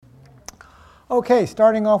Okay,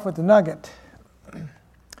 starting off with the nugget.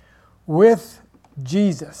 With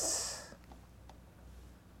Jesus.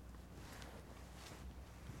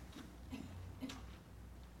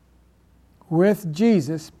 With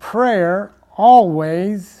Jesus, prayer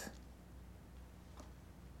always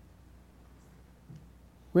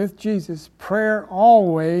precedes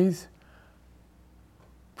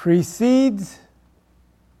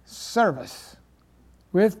service.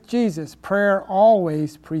 With Jesus, prayer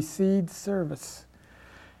always precedes service.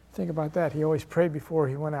 Think about that. He always prayed before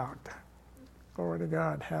he went out. Glory to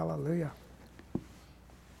God. Hallelujah.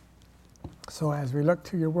 So as we look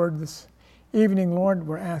to your word this evening, Lord,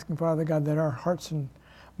 we're asking, Father God, that our hearts and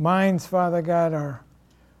minds, Father God, are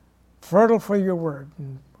fertile for your word.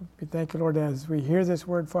 And we thank you, Lord, as we hear this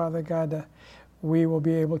word, Father God, we will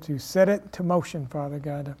be able to set it to motion, Father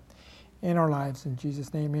God, in our lives. In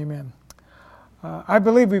Jesus' name, amen. I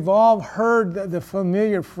believe we've all heard the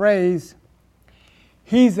familiar phrase,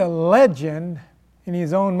 he's a legend in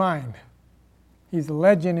his own mind. He's a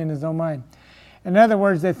legend in his own mind. In other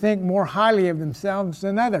words, they think more highly of themselves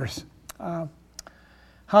than others.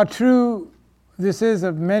 How true this is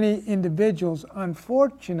of many individuals.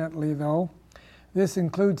 Unfortunately, though, this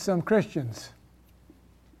includes some Christians.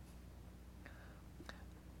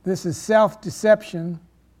 This is self-deception,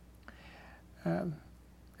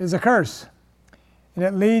 is a curse. And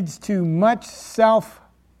it leads to much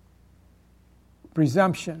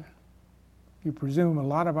self-presumption. You presume a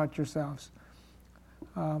lot about yourselves.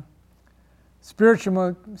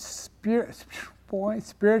 Spiritual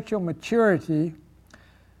maturity,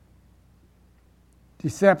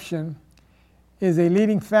 deception, is a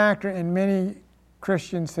leading factor in many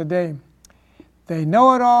Christians today. They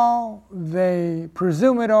know it all, they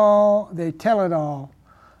presume it all, they tell it all.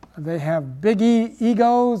 They have big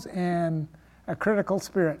egos and a critical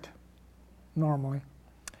spirit, normally.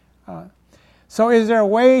 So is there a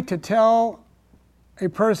way to tell a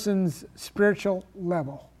person's spiritual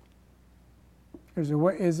level?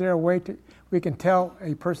 Is there a way we can tell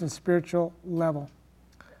a person's spiritual level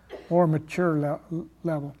or mature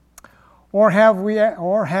level? Or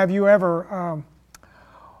have you ever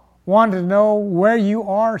wanted to know where you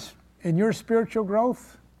are in your spiritual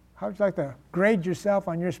growth? How would you like to grade yourself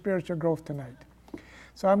on your spiritual growth tonight?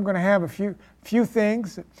 So I'm going to have a few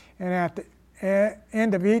things, and at the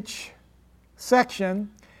end of each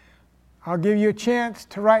section, I'll give you a chance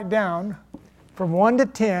to write down from 1 to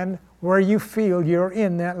 10 where you feel you're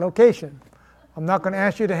in that location. I'm not going to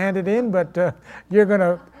ask you to hand it in, but you're going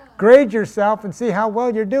to grade yourself and see how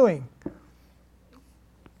well you're doing.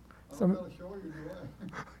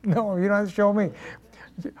 No, you don't have to show me.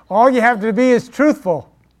 All you have to be is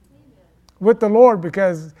truthful with the Lord,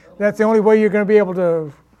 because that's the only way you're going to be able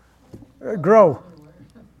to grow.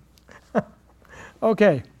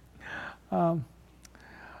 Okay. Are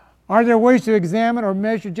there ways to examine or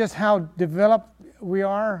measure just how developed we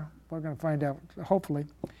are? We're going to find out, hopefully.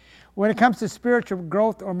 When it comes to spiritual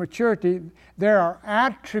growth or maturity, there are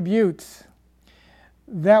attributes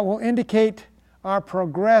that will indicate our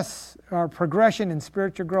progression in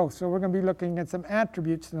spiritual growth. So we're going to be looking at some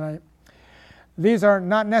attributes tonight. These are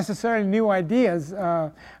not necessarily new ideas,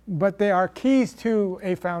 but they are keys to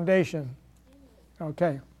a foundation.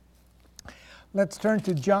 Okay. Let's turn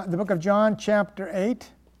to the book of John, chapter 8.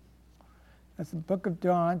 That's the book of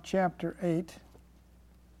John, chapter 8.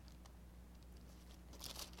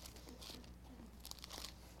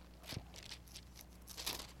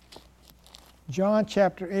 John,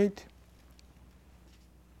 chapter 8.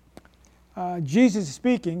 Jesus is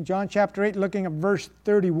speaking, John chapter 8, looking at verse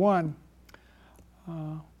 31.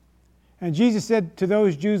 And Jesus said to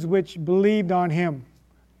those Jews which believed on him.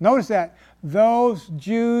 Notice that. Those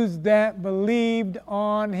Jews that believed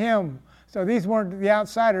on him. So these weren't the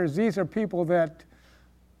outsiders. These are people that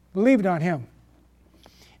believed on him.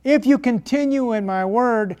 If you continue in my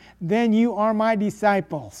word, then you are my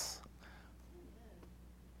disciples.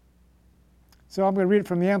 So I'm going to read it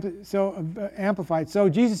from the Amplified. So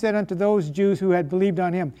Jesus said unto those Jews who had believed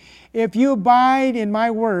on him, if you abide in my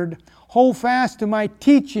word, hold fast to my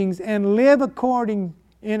teachings, and live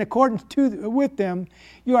in accordance with them,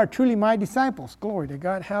 you are truly my disciples. Glory to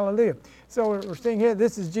God. Hallelujah. So we're seeing here,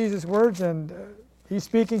 this is Jesus' words, and he's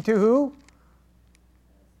speaking to who?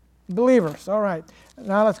 Believers. All right.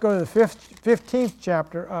 Now let's go to the 15th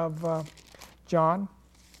chapter of John.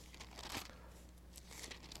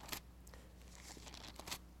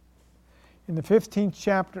 In the 15th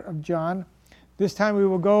chapter of John, this time we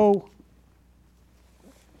will go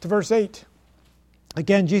to verse 8.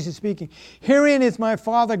 Again, Jesus speaking. Herein is my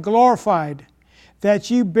Father glorified, that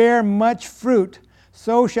ye bear much fruit,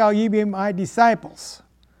 so shall ye be my disciples.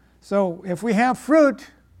 So if we have fruit,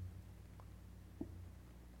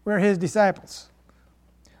 we're his disciples.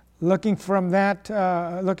 Looking at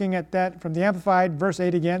that from the Amplified, verse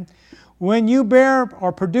 8 again. When you bear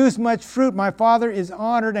or produce much fruit, my Father is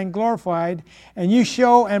honored and glorified, and you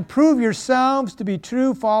show and prove yourselves to be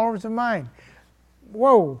true followers of mine.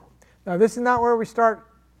 Whoa. Now this is not where we start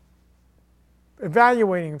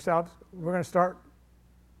evaluating ourselves. We're going to start.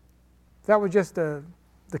 That was just the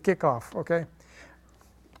kickoff, okay?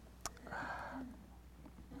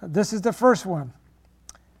 This is the first one.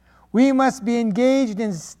 We must be engaged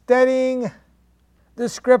in studying the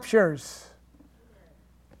Scriptures.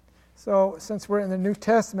 So, since we're in the New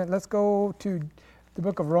Testament, let's go to the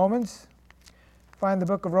book of Romans. Find the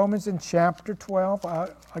book of Romans in chapter 12.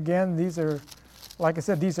 Again, these are, like I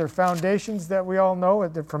said, these are foundations that we all know.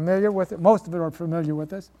 They're familiar with it. Most of it are familiar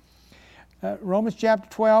with us. Romans chapter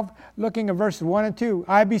 12, looking at verses 1 and 2.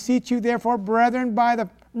 I beseech you, therefore, brethren, by the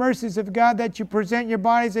mercies of God, that you present your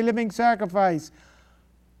bodies a living sacrifice.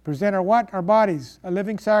 Present our what? Our bodies, a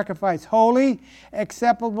living sacrifice, holy,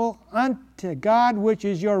 acceptable unto God, which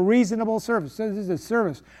is your reasonable service. So this is a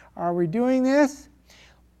service. Are we doing this?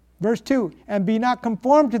 Verse 2, and be not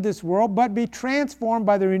conformed to this world, but be transformed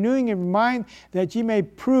by the renewing of your mind, that ye may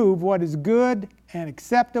prove what is good and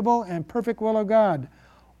acceptable and perfect will of God.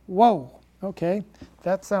 Whoa, okay,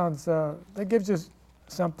 that sounds, that gives us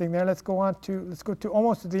something there. Let's go to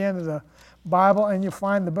almost to the end of the Bible, and you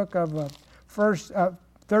find the book of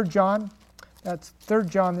 3 John. That's 3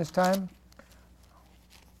 John this time.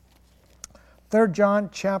 3 John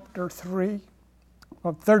chapter 3.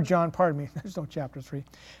 Well, 3 John, pardon me. There's no chapter 3.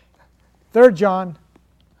 3 John,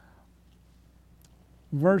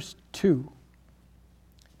 verse 2.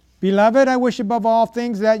 Beloved, I wish above all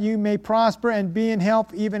things that you may prosper and be in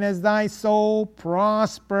health, even as thy soul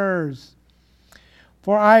prospers.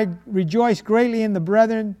 For I rejoice greatly in the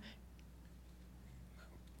brethren,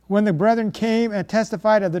 when the brethren came and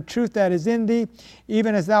testified of the truth that is in thee,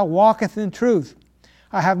 even as thou walkest in truth.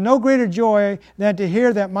 I have no greater joy than to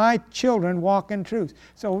hear that my children walk in truth.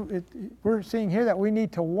 So we're seeing here that we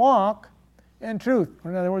need to walk in truth.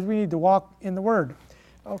 In other words, we need to walk in the Word.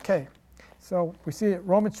 Okay, so we see it,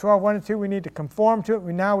 Romans 12, 1 and 2, we need to conform to it.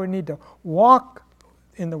 Now we need to walk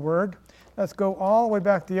in the Word. Let's go all the way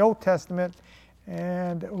back to the Old Testament,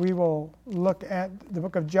 and we will look at the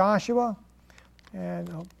book of Joshua.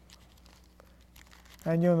 And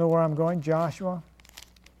you'll know where I'm going, Joshua.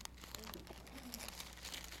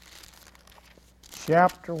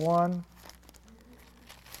 Chapter 1.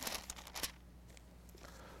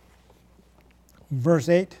 Verse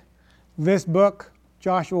 8. This book,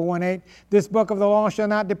 Joshua 1:8, this book of the law shall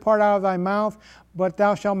not depart out of thy mouth, but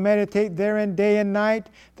thou shalt meditate therein day and night,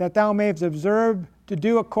 that thou mayest observe to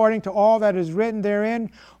do according to all that is written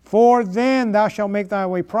therein. For then thou shalt make thy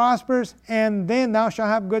way prosperous, and then thou shalt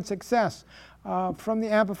have good success. From the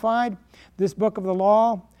Amplified, this book of the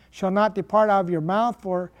law shall not depart out of your mouth,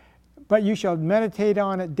 but you shall meditate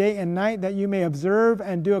on it day and night, that you may observe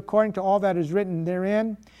and do according to all that is written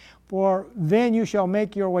therein. For then you shall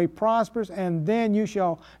make your way prosperous, and then you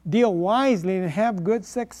shall deal wisely and have good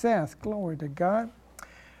success. Glory to God.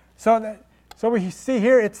 So we see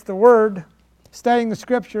here it's the Word, studying the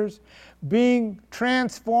Scriptures, being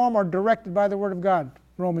transformed or directed by the Word of God.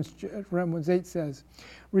 Romans 8 says.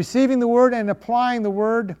 Receiving the Word and applying the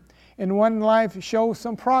Word in one life shows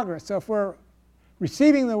some progress. So if we're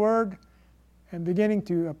receiving the Word and beginning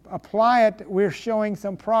to apply it, we're showing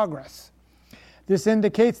some progress. This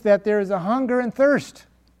indicates that there is a hunger and thirst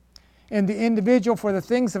in the individual for the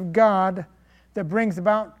things of God that brings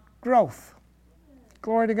about growth.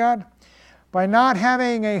 Glory to God. By not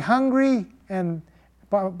having hunger and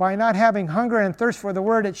thirst for the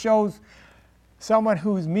Word, it shows someone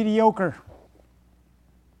who's mediocre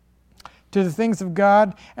to the things of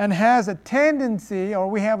God and has a tendency, or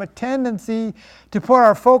we have a tendency to put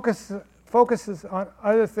our focuses on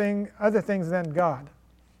other things than God.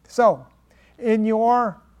 So, in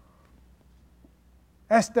your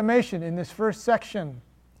estimation in this first section,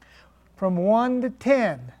 from 1 to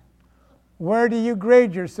 10, where do you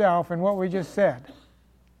grade yourself in what we just said?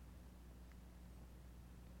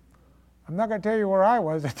 I'm not going to tell you where I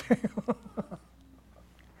was.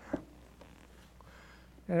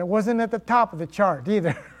 And it wasn't at the top of the chart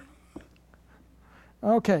either.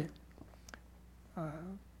 Okay.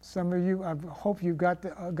 Some of you, I hope you got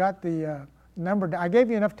the number. I gave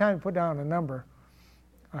you enough time to put down a number.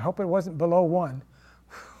 I hope it wasn't below 1.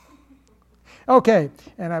 Okay,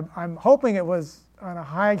 and I'm hoping it was on a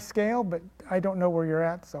high scale, but I don't know where you're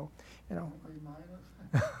at, so, you know.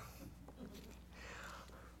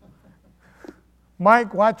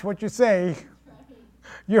 Mike, watch what you say.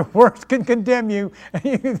 your works can condemn you,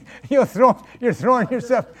 and you're throwing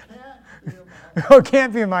yourself. Oh,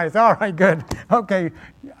 can't be minus. All right, good. Okay,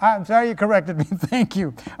 I'm sorry you corrected me. Thank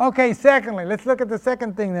you. Okay, secondly, let's look at the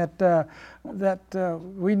second thing that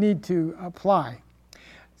we need to apply.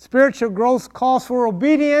 Spiritual growth calls for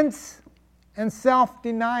obedience and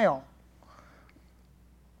self-denial.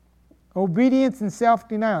 Obedience and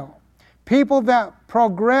self-denial. People that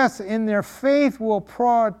progress in their faith will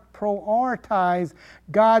prioritize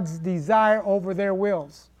God's desire over their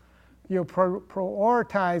wills. You'll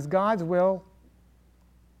prioritize God's will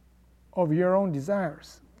over your own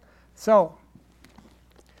desires. So,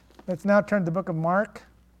 let's now turn to the book of Mark.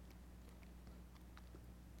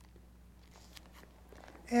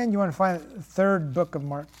 And you want to find the third book of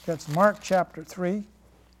Mark. That's Mark chapter 3.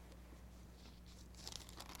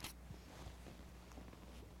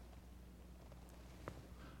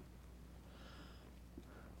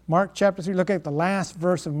 Mark chapter 3, look at the last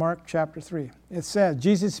verse of Mark chapter 3. It says,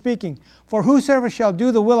 Jesus speaking, "For whosoever shall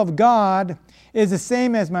do the will of God is the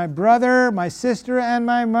same as my brother, my sister, and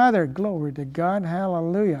my mother." Glory to God.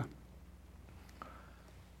 Hallelujah.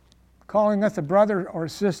 Calling us a brother or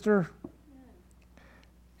sister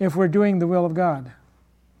if we're doing the will of God.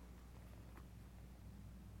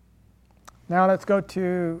 Now let's go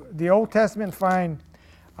to the Old Testament and find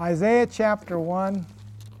Isaiah chapter 1.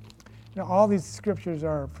 Now, all these scriptures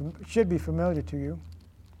should be familiar to you.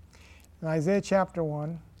 In Isaiah chapter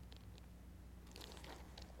 1,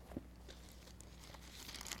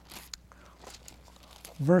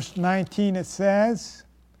 verse 19, it says,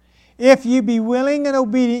 "If you be willing and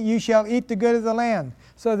obedient, you shall eat the good of the land."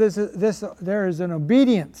 So there is an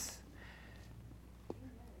obedience.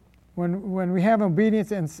 When we have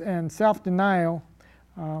obedience and self-denial,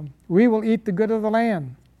 we will eat the good of the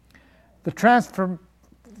land.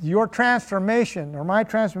 Your transformation or my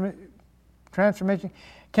transformation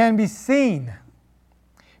can be seen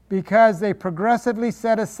because they progressively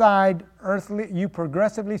set aside earthly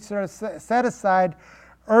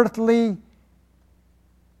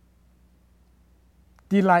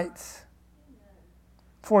delights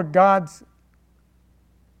for God's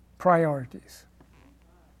priorities.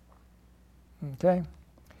 Okay?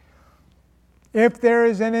 If there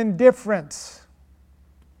is an indifference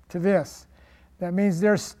to this, that means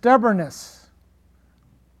there's stubbornness.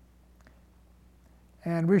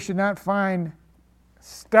 And we should not find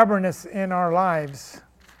stubbornness in our lives.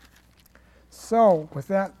 So, with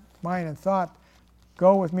that mind and thought,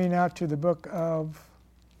 go with me now to the book of,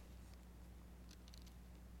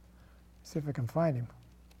 see if I can find him.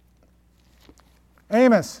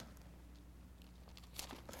 Amos.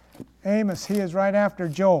 Amos, he is right after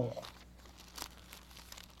Joel,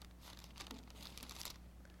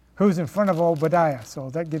 who's in front of Obadiah, so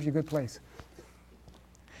that gives you a good place.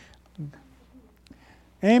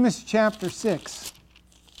 Amos chapter 6.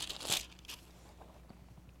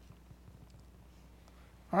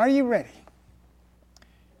 Are you ready?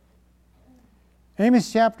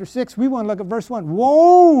 Amos chapter 6, we want to look at verse 1.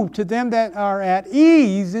 "Woe to them that are at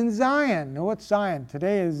ease in Zion." Now, what's Zion?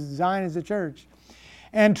 Today Zion is the church.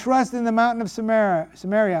 "And trust in the mountain of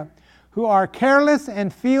Samaria, who are careless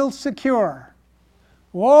and feel secure."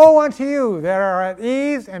 Woe unto you that are at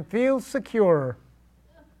ease and feel secure.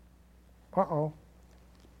 Uh-oh.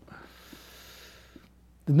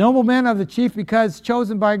 "The nobleman of the chief, because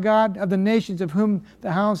chosen by God of the nations of whom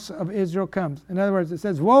the house of Israel comes." In other words, it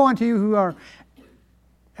says, woe unto you who are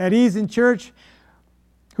at ease in church,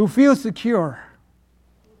 who feel secure.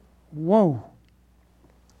 Woe.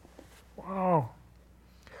 Wow.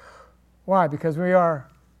 Why? Because we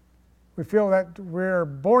feel that we're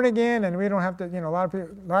born again and we don't have to, a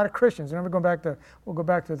lot of Christians, we'll go back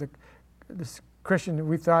to this Christian that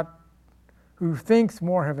we thought, who thinks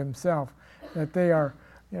more of himself, that they are,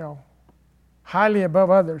 highly above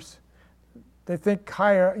others. They think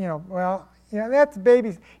higher, that's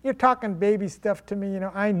babies. You're talking baby stuff to me,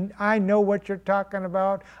 I know what you're talking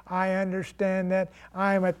about. I understand that.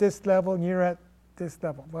 I'm at this level and you're at this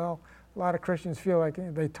level. Well, a lot of Christians feel like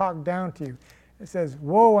they talk down to you. It says,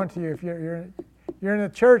 woe unto you if you're in the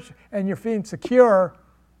church and you're feeling secure,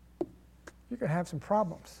 you're going to have some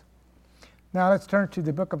problems. Now let's turn to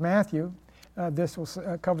the book of Matthew. This will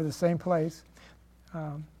cover the same place.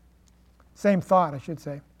 Same thought, I should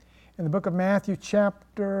say. In the book of Matthew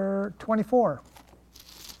chapter 24.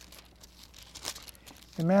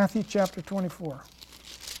 In Matthew chapter 24.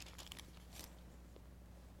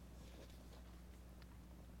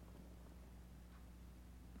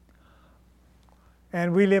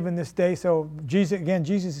 And we live in this day, so Jesus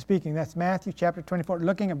is speaking. That's Matthew chapter 24,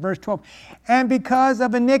 looking at verse 12. "And because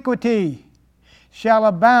of iniquity shall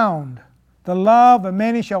abound, the the love of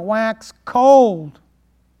many shall wax cold.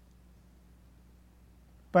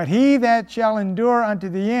 But he that shall endure unto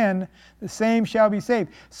the end, the same shall be saved.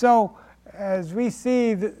 So, as we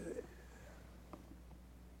see,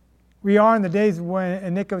 we are in the days when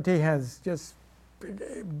iniquity has just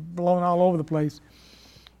blown all over the place.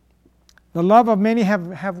 The love of many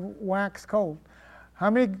have waxed cold. How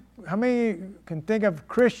many can think of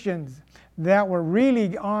Christians that were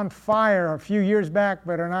really on fire a few years back,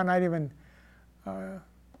 but are not even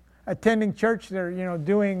attending church? They're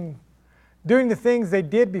doing the things they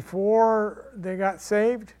did before they got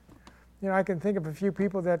saved. I can think of a few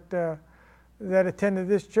people that attended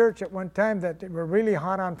this church at one time that were really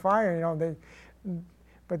hot on fire.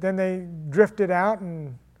 But then they drifted out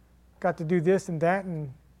and got to do this and that,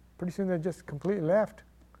 and pretty soon they just completely left.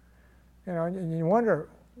 And you wonder,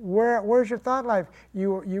 where's your thought life?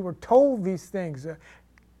 You were told these things.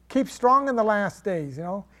 Keep strong in the last days.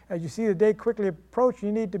 As you see the day quickly approach,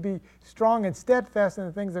 you need to be strong and steadfast in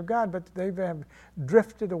the things of God. But they have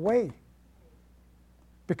drifted away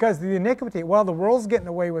because of the iniquity. Well, the world's getting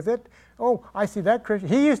away with it. Oh, I see that Christian.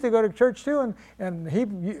 He used to go to church too, and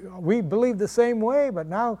we believe the same way. But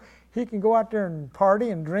now he can go out there and party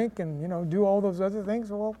and drink and do all those other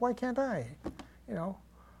things. Well, why can't I?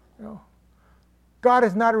 God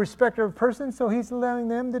is not a respecter of persons, so He's allowing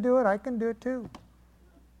them to do it. I can do it too.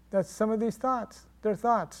 That's some of these thoughts. Their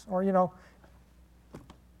thoughts, or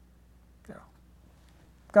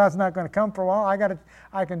God's not going to come for a while.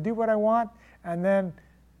 I can do what I want, and then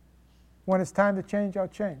when it's time to change, I'll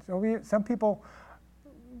change. So some people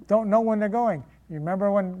don't know when they're going. You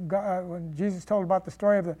remember when Jesus told about the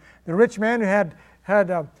story of the rich man who had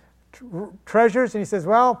treasures, and he says,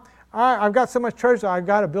 "Well, I've got so much treasure, I've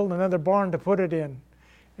got to build another barn to put it in."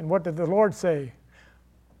 And what did the Lord say?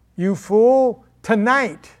 "You fool,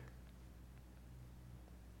 tonight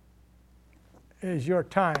is your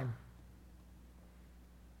time."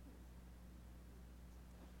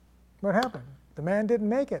 What happened? The man didn't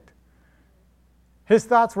make it. His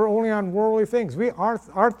thoughts were only on worldly things.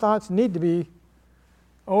 Our thoughts need to be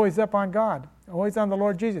always up on God, always on the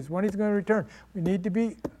Lord Jesus, when He's going to return. We need to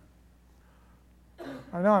be,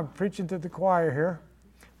 I know I'm preaching to the choir here,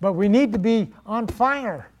 but we need to be on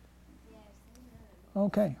fire.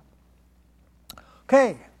 Okay.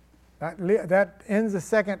 That ends the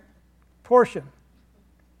second portion.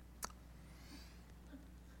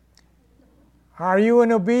 Are you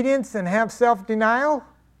in obedience and have self-denial?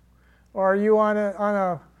 Or are you on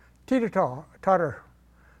a teeter-totter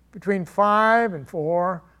between 5 and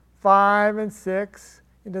 4, 5 and 6?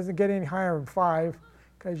 It doesn't get any higher than 5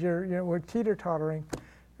 because we're teeter-tottering.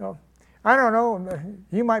 I don't know.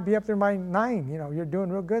 You might be up there by 9. You're doing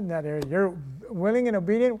real good in that area. You're willing and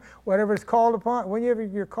obedient, whatever is called upon. Whenever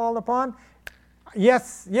you're called upon,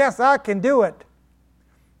 yes, I can do it.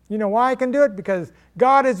 You know why I can do it? Because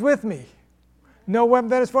God is with me. No weapon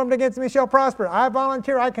that is formed against me shall prosper. I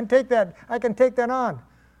volunteer. I can take that. I can take that on.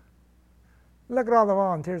 Look at all the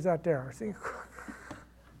volunteers out there. See.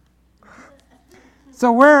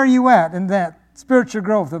 So where are you at in that spiritual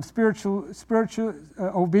growth of spiritual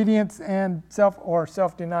obedience and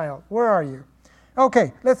self-denial? Where are you?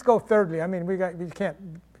 Okay, let's go thirdly. We can't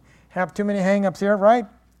have too many hang-ups here, right?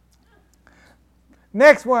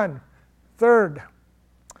 Next one, third,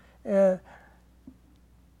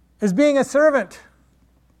 is being a servant.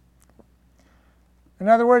 In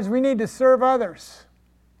other words, we need to serve others.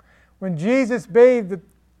 When Jesus bathed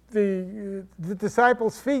the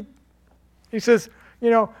disciples' feet, He says,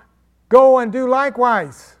 go and do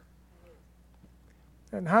likewise.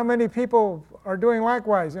 And how many people are doing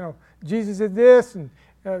likewise? Jesus did this, and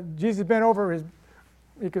Jesus bent over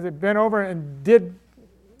and did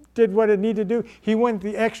what it needed to do. He went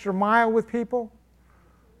the extra mile with people.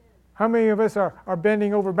 How many of us are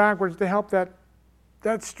bending over backwards to help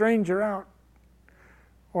that stranger out?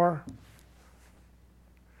 Or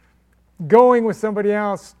going with somebody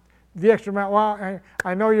else the extra mile. Well,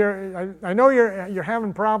 I know you're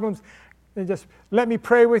having problems. And just let me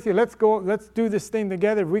pray with you. Let's go. Let's do this thing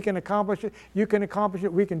together. If we can accomplish it, you can accomplish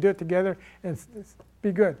it. We can do it together, and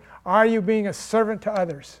be good. Are you being a servant to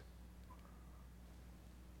others?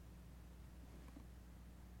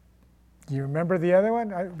 Do you remember the other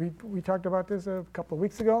one? We talked about this a couple of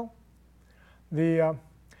weeks ago. The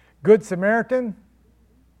Good Samaritan.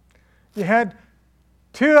 You had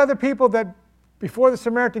two other people that, before the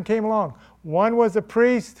Samaritan came along, one was a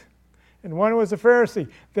priest and one was a Pharisee.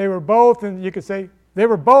 They were both, and you could say, they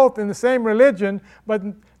were both in the same religion, but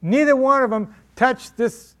neither one of them touched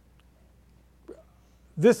this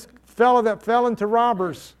fellow that fell into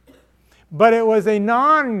robbers. But it was a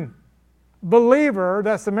non-Jew believer,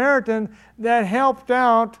 that Samaritan, that helped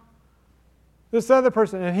out this other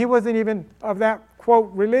person. And he wasn't even of that,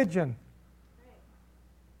 quote, religion. Right.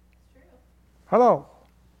 It's true. Hello.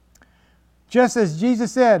 Just as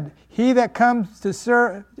Jesus said, he that comes to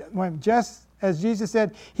serve, just as Jesus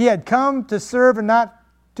said, he had come to serve and not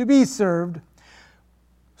to be served.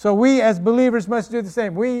 So we as believers must do the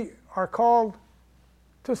same. We are called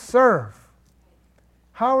to serve.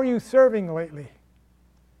 How are you serving lately?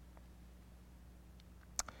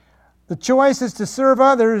 The choice is to serve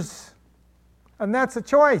others, and that's a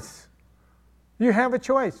choice. You have a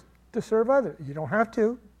choice to serve others. You don't have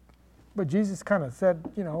to, but Jesus kind of said,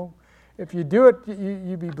 if you do it,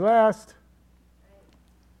 you be blessed.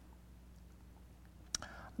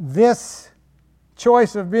 This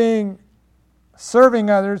choice of serving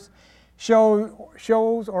others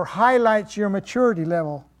shows or highlights your maturity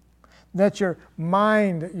level. That your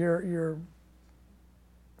mind, your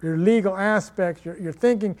legal aspects, your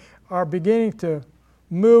thinking are beginning to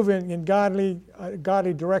move in godly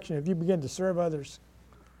direction if you begin to serve others.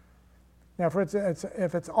 Now,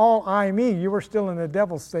 if it's all I, me, you were still in the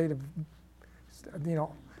devil's state of,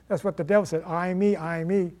 that's what the devil said, I, me, I,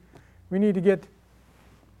 me. We need to get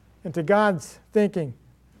into God's thinking.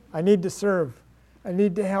 I need to serve. I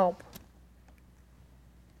need to help.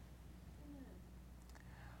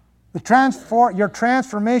 Your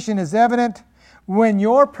transformation is evident when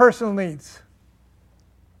your personal needs,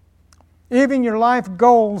 even your life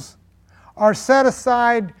goals, are set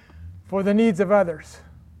aside for the needs of others.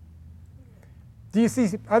 Do you see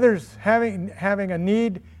others having a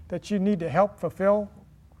need that you need to help fulfill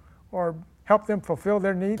or help them fulfill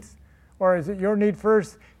their needs? Or is it your need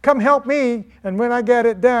first? Come help me, and when I get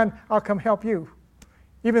it done, I'll come help you.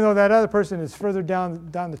 Even though that other person is further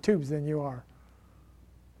down the tubes than you are.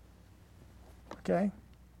 Okay?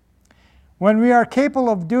 When we are capable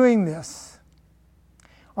of doing this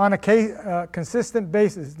on a consistent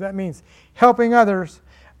basis, that means helping others,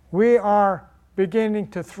 we are beginning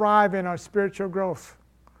to thrive in our spiritual growth.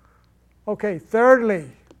 Okay,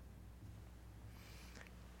 thirdly,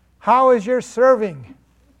 how is your serving?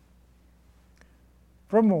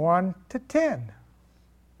 From 1 to 10.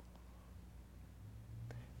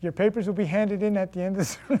 Your papers will be handed in at the end of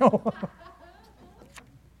this. No.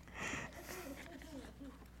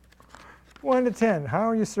 1 to 10. How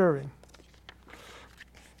are you serving?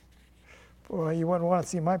 Boy, you wouldn't want to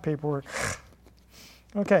see my paperwork.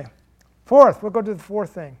 Okay. Fourth. We'll go to the fourth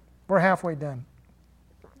thing. We're halfway done.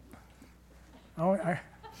 Oh,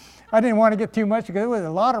 I didn't want to get too much because there was a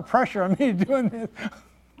lot of pressure on me doing this.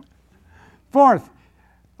 Fourth.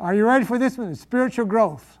 Are you ready for this one? Spiritual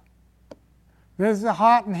growth. This is a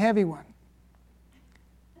hot and heavy one.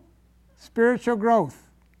 Spiritual growth.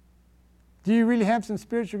 Do you really have some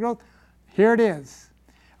spiritual growth? Here it is.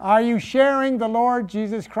 Are you sharing the Lord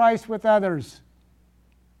Jesus Christ with others?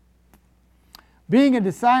 Being a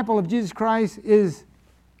disciple of Jesus Christ is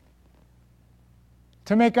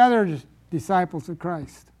to make others disciples of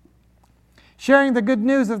Christ. Sharing the good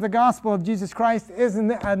news of the gospel of Jesus Christ is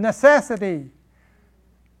a necessity.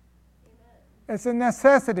 It's a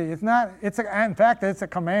necessity. It's not. In fact, it's a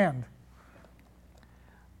command.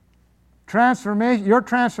 Your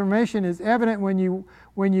transformation is evident when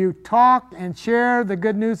you talk and share the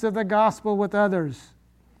good news of the gospel with others.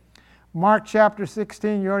 Mark chapter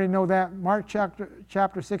 16, you already know that. Mark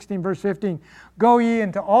chapter 16, verse 15. Go ye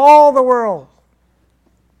into all the world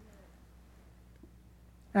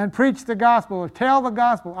and preach the gospel or tell the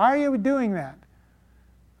gospel. Are you doing that?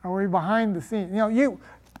 Are we behind the scenes?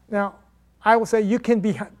 Now, I will say you can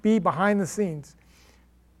be behind the scenes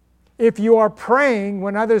if you are praying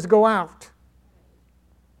when others go out.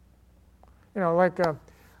 Like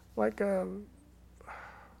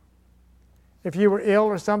if you were ill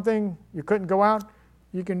or something, you couldn't go out.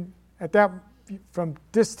 You can from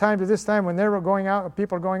this time to this time when they were going out,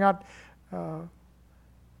 people are going out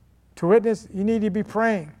to witness. You need to be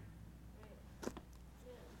praying.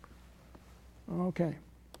 Okay.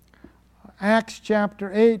 Acts chapter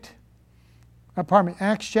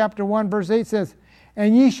 1, verse 8 says,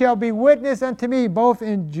 And ye shall be witness unto me both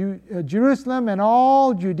in Jerusalem and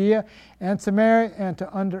all Judea and Samaria and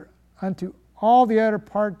unto all the other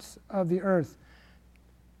parts of the earth.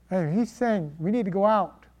 And he's saying we need to go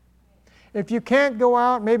out. If you can't go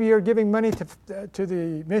out, maybe you're giving money to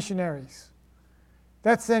the missionaries.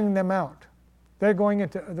 That's sending them out. They're going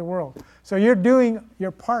into the world. So you're doing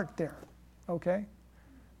your part there, okay?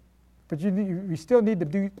 But you still need to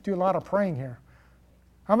do a lot of praying here.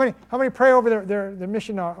 How many pray over their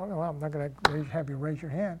mission? Well, I'm not going to have you raise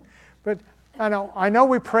your hand, but I know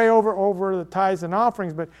we pray over the tithes and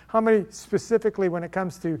offerings. But how many specifically when it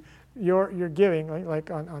comes to your giving,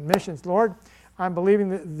 like on missions. Lord, I'm believing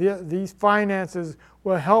that these finances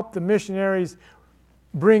will help the missionaries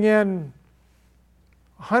bring in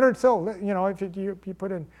 100 souls. You know, if you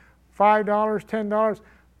put in $5, $10,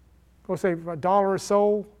 we'll say $1 a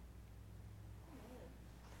soul.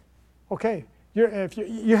 Okay,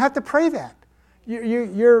 you have to pray that.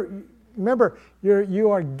 Remember, you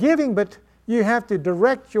are giving, but you have to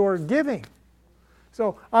direct your giving.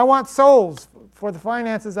 So I want souls for the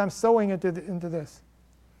finances I'm sowing into this.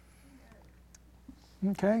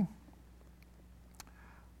 Okay.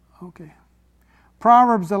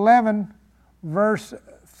 Proverbs 11, verse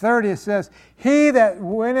 30, it says, "He that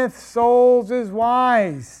winneth souls is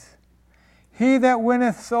wise. He that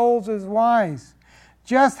winneth souls is wise."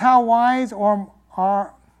 Just how wise or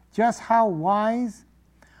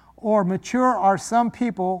mature are some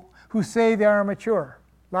people who say they are mature?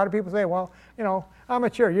 A lot of people say, "Well, you know, I'm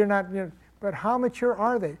mature." You're not. But how mature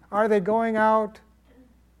are they? Are they going out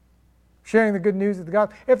sharing the good news of the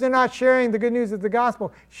gospel? If they're not sharing the good news of the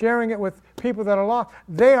gospel, sharing it with people that are lost,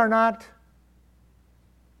 they are not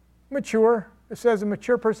mature. It says a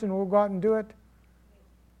mature person will go out and do it.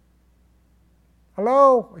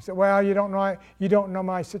 Hello? We said, "Well, you don't know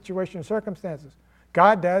my situation and circumstances."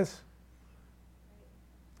 God does.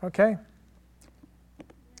 Okay?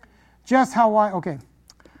 Just how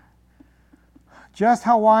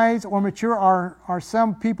wise or mature are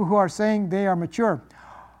some people who are saying they are mature?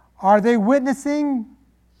 Are they witnessing?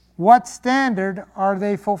 What standard are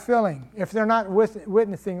they fulfilling? If they're not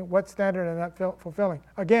witnessing, what standard are they not fulfilling?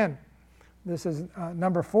 Again, this is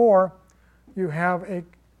number 4. You have a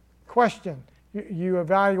question. You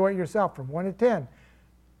evaluate yourself from 1 to 10.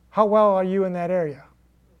 How well are you in that area?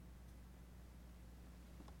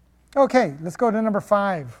 Okay, let's go to number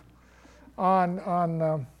 5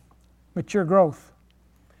 on mature growth.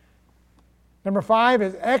 Number 5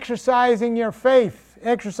 is exercising your faith.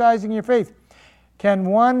 Exercising your faith. Can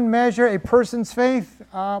one measure a person's faith?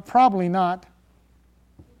 Probably not.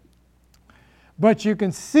 But you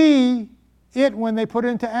can see it when they put it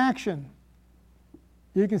into action.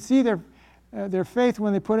 You can see their faith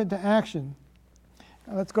when they put it into action.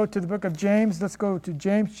 Now let's go to the book of James. Let's go to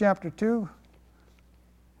James chapter 2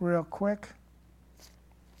 real quick.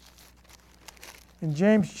 In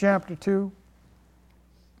James chapter 2,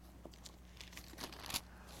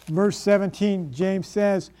 verse 17, James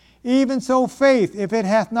says, "Even so faith, if it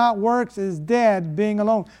hath not works, is dead, being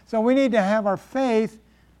alone." So we need to have our faith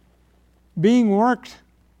being worked.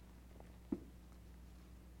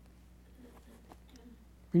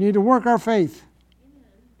 We need to work our faith.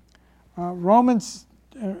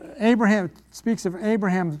 Abraham speaks of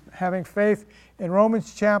Abraham having faith in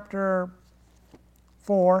Romans chapter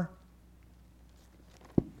 4.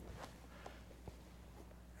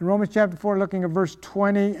 In Romans chapter 4, looking at verse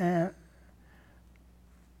 20,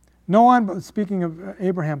 speaking of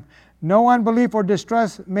Abraham, "No unbelief or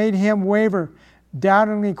distrust made him waver,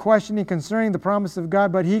 doubtingly questioning concerning the promise of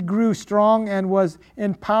God, but he grew strong and was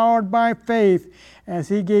empowered by faith as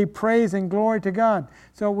he gave praise and glory to God."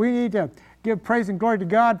 So we need to give praise and glory to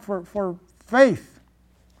God for faith.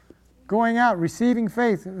 Going out, receiving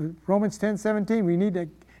faith. Romans 10:17, we need to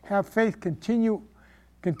have faith,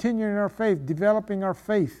 continuing our faith, developing our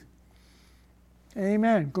faith.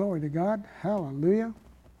 Amen. Glory to God. Hallelujah.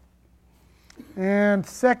 And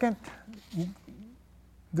second,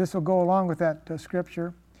 this will go along with that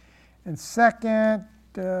scripture. In 2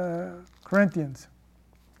 Corinthians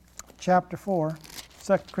chapter 4,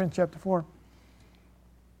 2 Corinthians chapter 4,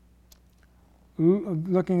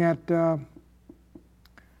 looking at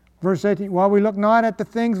verse 18, "While we look not at the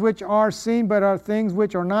things which are seen, but are things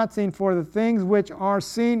which are not seen. For the things which are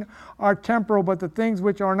seen are temporal, but the things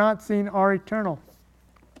which are not seen are eternal."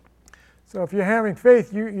 So if you're having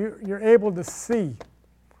faith, you're able to see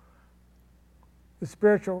the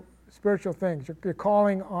spiritual things. You're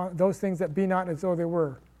calling on those things that be not as though they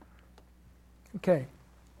were. Okay.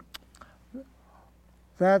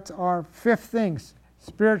 That's our 5th thing,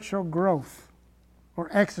 spiritual growth. Or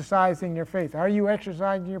exercising your faith. Are you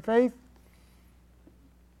exercising your faith?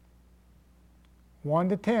 1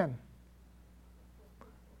 to 10.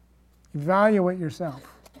 Evaluate yourself.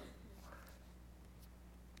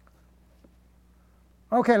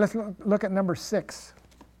 Okay, let's look at number 6.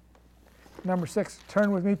 Number 6,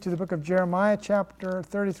 turn with me to the book of Jeremiah chapter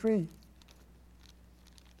 33.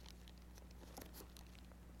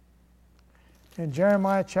 In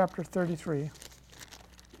Jeremiah chapter 33.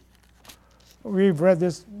 We've read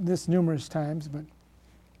this numerous times, but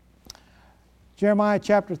Jeremiah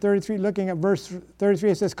chapter 33, looking at verse 33,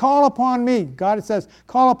 it says, call upon me. God says,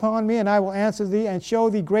 call upon me, and I will answer thee and show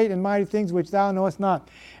thee great and mighty things which thou knowest not.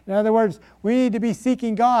 In other words, we need to be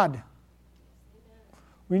seeking God.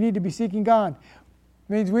 We need to be seeking God.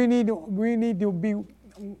 It means we need to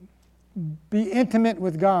be intimate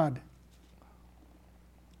with God.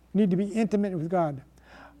 We need to be intimate with God.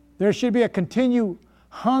 There should be a continued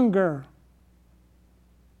hunger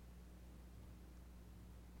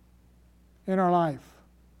in our life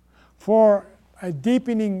for a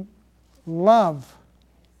deepening love,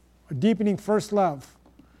 a deepening first love.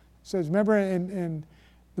 It says, remember in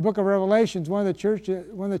the book of Revelations, one of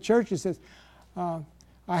the churches says, I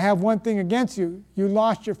have one thing against you. You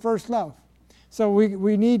lost your first love. So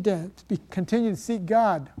we need to continue to seek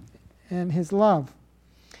God and His love.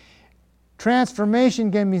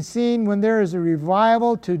 Transformation can be seen when there is a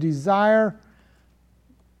revival to desire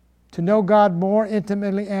to know God more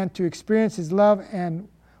intimately and to experience His love and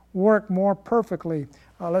work more perfectly.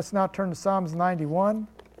 Let's now turn to Psalms 91.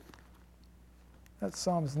 That's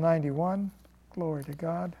Psalms 91. Glory to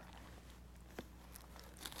God.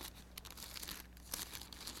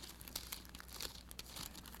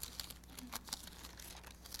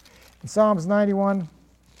 In Psalms 91,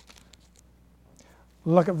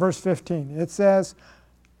 look at verse 15. It says,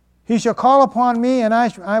 he shall call upon me, and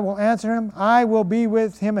I will answer him. I will be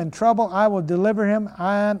with him in trouble. I will deliver him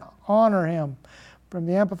and honor him. From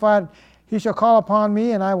the Amplified, he shall call upon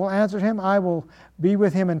me, and I will answer him. I will be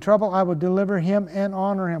with him in trouble. I will deliver him and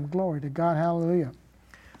honor him. Glory to God. Hallelujah.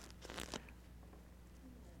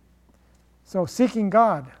 So seeking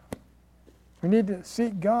God. We need to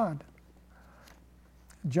seek God.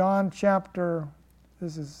 John chapter,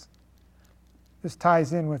 this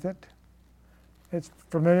ties in with it. It's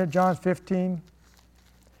familiar, John 15.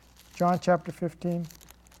 John chapter 15.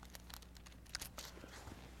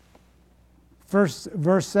 Verse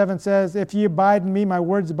 7 says, if ye abide in me, my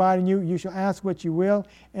words abide in you, you shall ask what you will,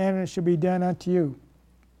 and it shall be done unto you.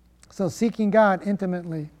 So seeking God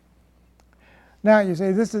intimately. Now you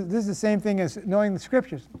say, this is the same thing as knowing the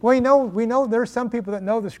Scriptures. Well, we know there's some people that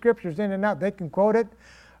know the Scriptures in and out. They can quote it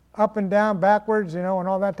up and down, backwards, and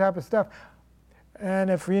all that type of stuff. And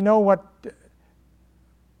if we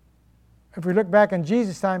look back in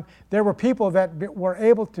Jesus' time, there were people that were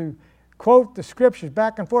able to quote the Scriptures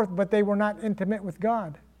back and forth, but they were not intimate with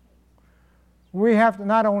God. We have to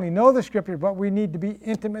not only know the Scriptures, but we need to be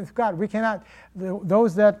intimate with God. We cannot,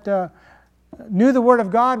 those that knew the Word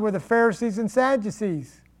of God were the Pharisees and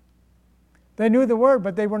Sadducees. They knew the Word,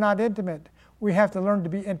 but they were not intimate. We have to learn to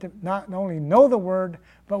be intimate, not only know the Word,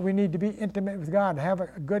 but we need to be intimate with God, have a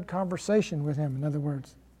good conversation with Him, in other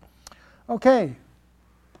words. Okay.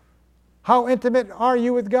 How intimate are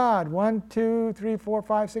you with God? 1, 2, 3, 4,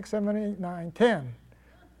 5, 6, 7, 8, 9, 10.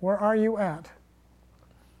 Where are you at?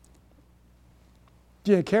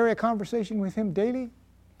 Do you carry a conversation with Him daily?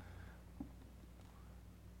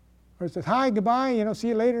 Or it says, hi, goodbye, see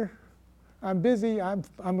you later. I'm busy, I'm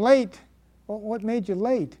late. Well, what made you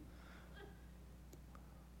late?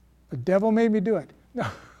 The devil made me do it. No.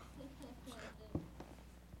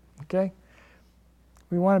 Okay?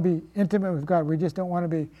 We want to be intimate with God. We just don't want to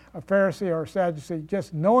be a Pharisee or a Sadducee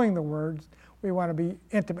just knowing the words. We want to be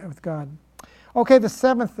intimate with God. Okay, the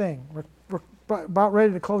seventh thing. We're about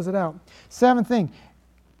ready to close it out. Seventh thing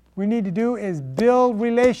we need to do is build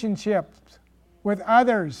relationships with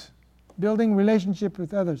others. Building relationship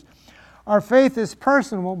with others. Our faith is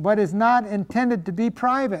personal, but is not intended to be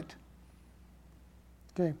private.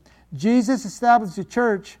 Okay. Jesus established a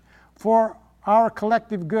church for our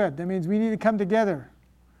collective good. That means we need to come together.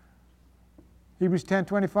 Hebrews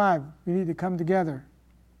 10:25, we need to come together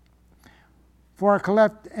for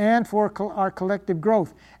our collective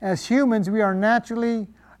growth. As humans, we are naturally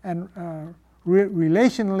and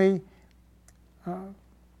relationally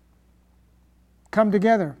come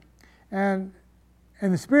together. And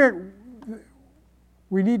in the Spirit,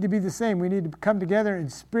 we need to be the same. We need to come together in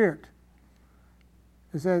spirit.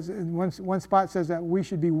 It says, in one spot says that we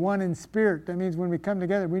should be one in spirit. That means when we come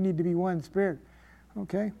together, we need to be one in spirit.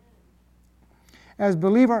 Okay? As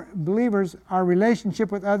believers, our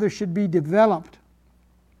relationship with others should be developed.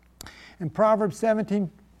 In Proverbs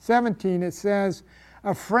 17, it says,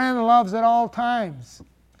 a friend loves at all times.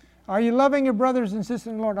 Are you loving your brothers and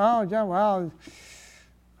sisters in the Lord? Oh, John, well,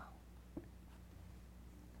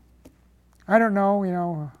 I don't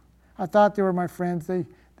know, I thought they were my friends. They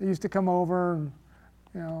used to come over and,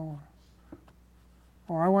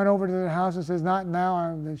 or I went over to their house and says, not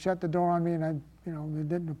now. They shut the door on me and they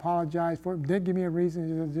didn't apologize for it. Didn't give me a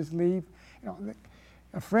reason to just leave.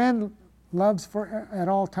 A friend loves at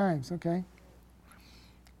all times, okay?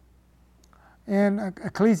 in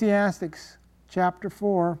Ecclesiastes chapter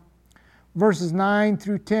 4, verses 9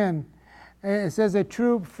 through 10. It says, a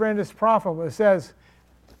true friend is profitable. It says,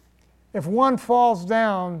 if one falls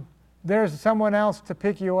down, there's someone else to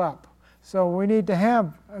pick you up. So we need to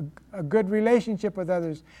have a good relationship with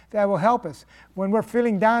others that will help us. When we're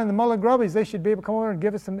feeling down in the mulligrubbies, they should be able to come over and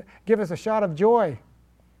give us a shot of joy.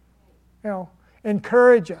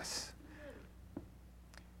 Encourage us.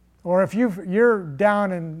 Or if you're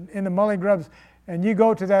down in the mulligrubs and you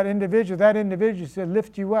go to that individual should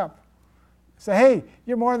lift you up. Say, hey,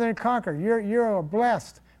 you're more than a conqueror. You're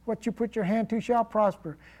blessed. What you put your hand to shall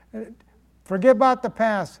prosper. Forget about the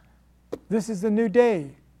past. This is the new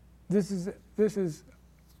day. This is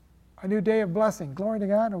a new day of blessing. Glory to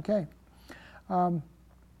God. Okay.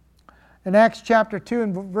 In Acts chapter 2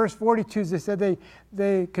 and verse 42, they said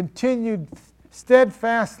they continued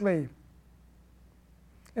steadfastly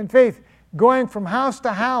in faith, going from house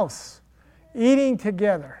to house, eating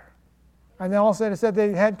together. And they also said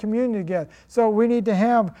they had communion together. So we need to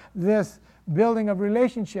have this building of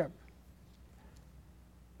relationship.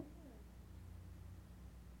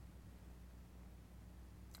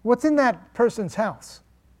 What's in that person's house?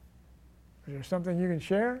 Is there something you can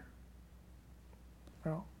share?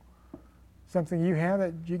 No. Something you have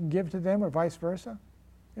that you can give to them, or vice versa?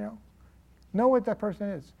 Know what that person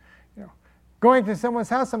is. Going to someone's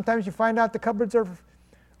house, sometimes you find out the cupboards are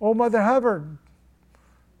old Mother Hubbard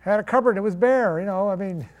had a cupboard, it was bare.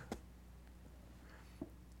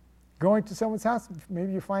 Going to someone's house,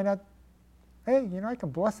 maybe you find out, hey, I can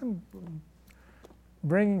bless them,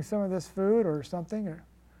 bringing some of this food or something,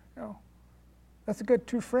 that's a good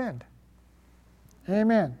true friend.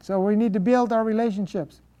 Amen. So we need to build our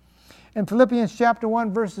relationships. In Philippians chapter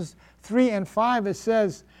 1, verses 3 and 5, it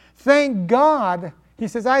says, thank God. He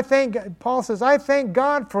says, Paul says, I thank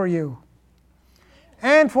God for you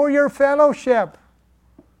and for your fellowship.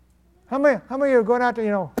 How many of you are going out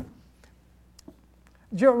to,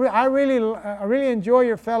 I really enjoy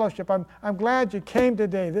your fellowship. I'm glad you came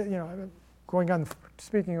today.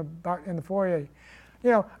 Speaking about in the foyer.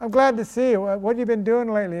 I'm glad to see you. What have you been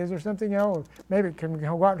doing lately? Is there something else? Maybe can we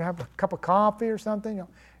go out and have a cup of coffee or something?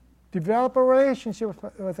 Develop a relationship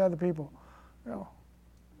with other people.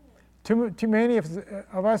 Too many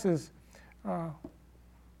of us is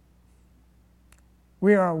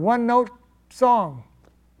we are a one-note song.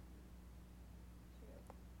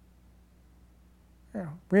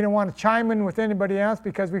 We don't want to chime in with anybody else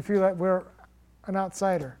because we feel that we're an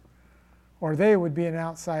outsider, or they would be an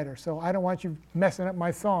outsider. So I don't want you messing up my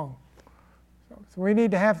song. So we need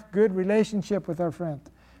to have good relationship with our friends.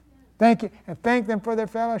 Thank you, and thank them for their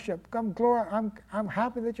fellowship. Come, Gloria, I'm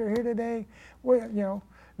happy that you're here today. Well,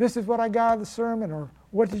 this is what I got out of the sermon, or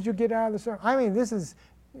what did you get out of the sermon? This is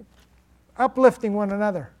uplifting one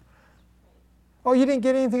another. Oh, you didn't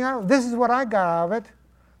get anything out of it? This is what I got out of it.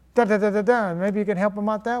 And maybe you can help them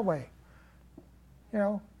out that way.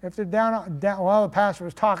 If they're down, well, the pastor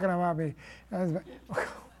was talking about me.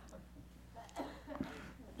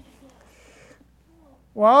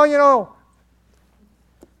 Well,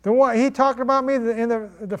 the one he talked about me in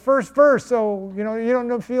the first verse, so you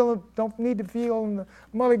don't need to feel in the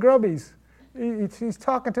mully grubbies. He's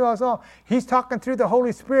talking to us all. He's talking through the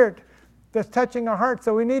Holy Spirit that's touching our hearts.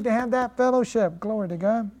 So we need to have that fellowship. Glory to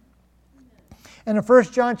God. And in 1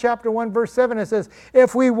 John chapter 1, verse 7, it says,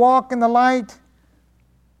 if we walk in the light,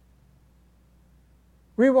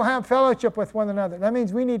 we will have fellowship with one another. That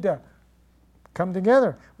means we need to come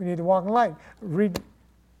together. We need to walk in light. Read.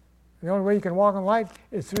 The only way you can walk in light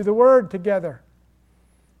is through the Word together.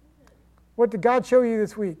 What did God show you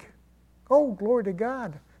this week? Oh, glory to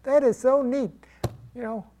God. That is so neat.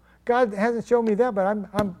 God hasn't shown me that, but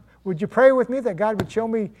would you pray with me that God would show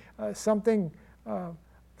me something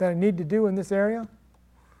that I need to do in this area?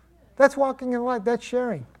 That's walking in light. That's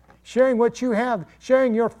sharing. Sharing what you have.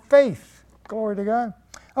 Sharing your faith. Glory to God.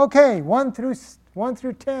 Okay, 1 through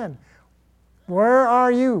 10. Where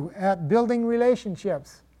are you at building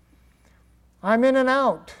relationships? I'm in and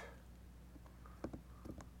out.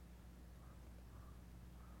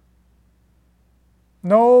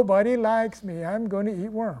 Nobody likes me. I'm going to eat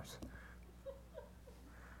worms.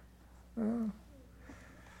 Well,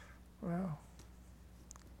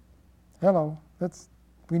 hello.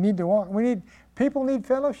 We need to walk. People need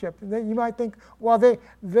fellowship. You might think, well, they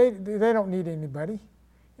don't need anybody.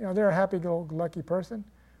 They're a happy-go-lucky person.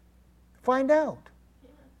 Find out.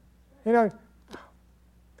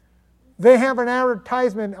 They have an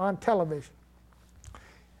advertisement on television,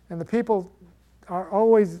 and the people are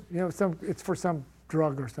always, it's for some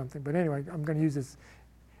drug or something. But anyway, I'm going to use this.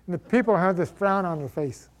 And the people have this frown on their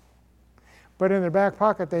face, but in their back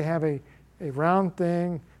pocket they have a a round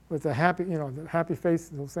thing with a happy, the happy face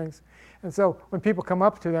and those things. And so when people come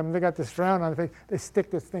up to them, they got this frown on their face, they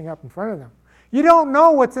stick this thing up in front of them. You don't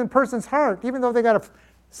know what's in a person's heart. Even though they got a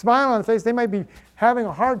smile on their face, they might be having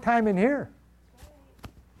a hard time in here.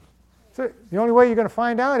 So the only way you're going to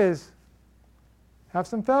find out is have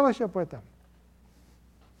some fellowship with them.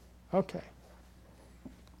 Okay.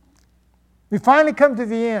 We finally come to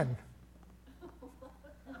the end.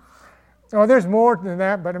 Oh, there's more than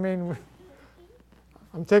that, but I'm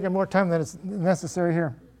taking more time than is necessary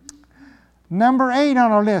here. Number 8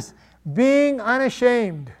 on our list, being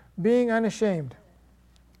unashamed. Being unashamed.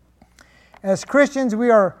 As Christians, we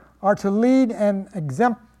are to lead an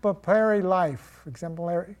exemplary life.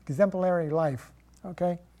 Exemplary life.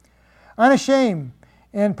 Okay? Unashamed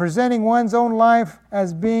in presenting one's own life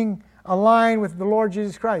as being aligned with the Lord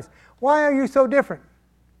Jesus Christ. Why are you so different?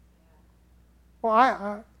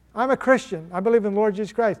 Well, I'm a Christian. I believe in the Lord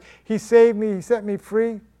Jesus Christ. He saved me. He set me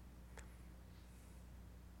free.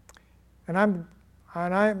 And I'm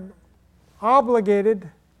obligated,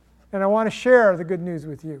 and I want to share the good news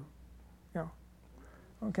with you.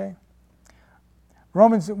 Okay.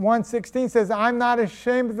 Romans 1:16 says, I'm not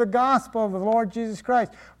ashamed of the gospel of the Lord Jesus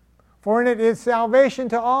Christ, for in it is salvation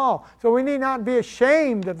to all. So we need not be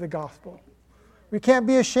ashamed of the gospel. We can't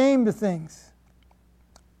be ashamed of things.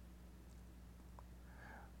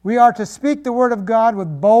 We are to speak the word of God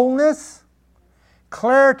with boldness,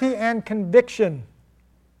 clarity, and conviction.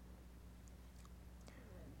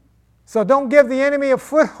 So don't give the enemy a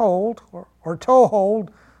foothold or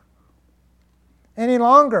toehold any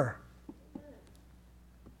longer.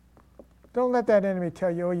 Don't let that enemy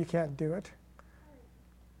tell you, you can't do it.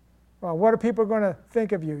 Well, what are people going to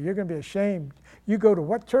think of you? You're going to be ashamed. You go to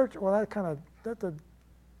what church? Well, that's a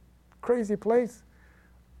crazy place.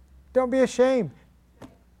 Don't be ashamed.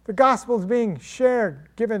 The gospel is being shared,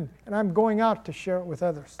 given, and I'm going out to share it with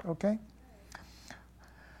others, okay?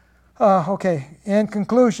 In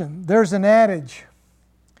conclusion, there's an adage.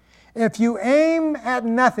 If you aim at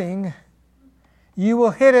nothing, you will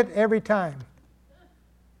hit it every time.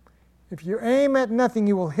 If you aim at nothing,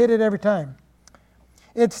 you will hit it every time.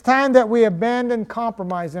 It's time that we abandon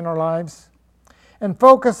compromise in our lives and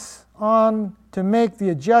focus on to make the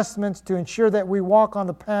adjustments to ensure that we walk on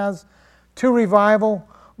the paths to revival,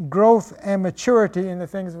 growth, and maturity in the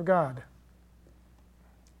things of God.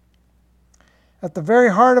 At the very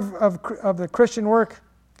heart of the Christian work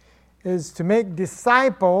is to make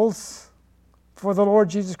disciples for the Lord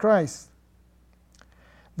Jesus Christ.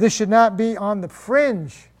 This should not be on the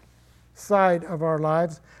fringe side of our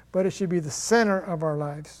lives, but it should be the center of our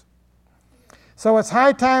lives. So it's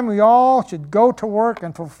high time we all should go to work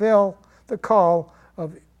and fulfill the call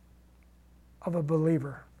of a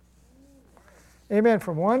believer. Amen.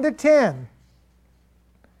 From 1 to 10.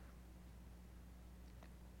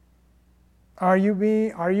 Are you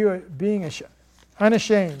being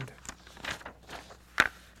unashamed?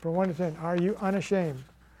 From 1 to 10, are you unashamed?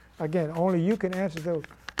 Again, only you can answer those.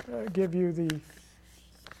 Give you the.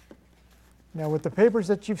 Now, with the papers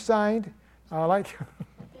that you've signed, I like.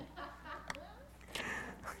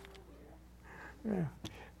 Yeah.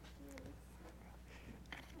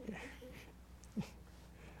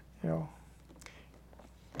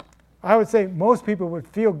 I would say most people would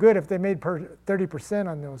feel good if they made 30%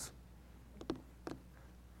 on those.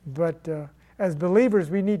 But as believers,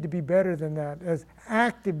 we need to be better than that. As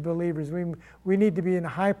active believers, we need to be in a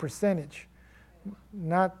high percentage,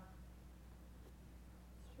 not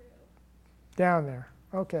down there.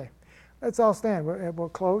 Okay. Let's all stand. We'll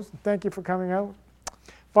close. Thank you for coming out.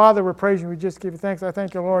 Father, we're praising you. We just give you thanks. I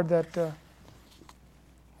thank you, Lord, that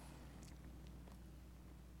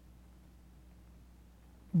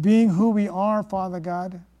being who we are, Father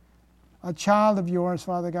God, a child of yours,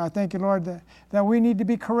 Father God. Thank you, Lord, that we need to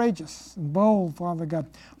be courageous and bold, Father God,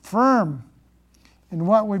 firm in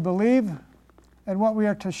what we believe and what we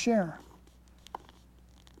are to share.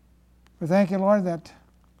 We thank you, Lord, that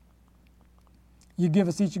you give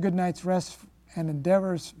us each a good night's rest and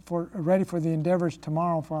endeavors ready for the endeavors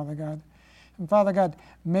tomorrow, Father God. And Father God,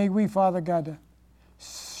 may we, Father God,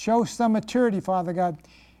 show some maturity, Father God,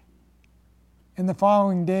 in the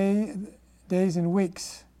following days and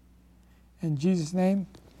weeks. In Jesus' name,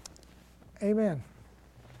 amen.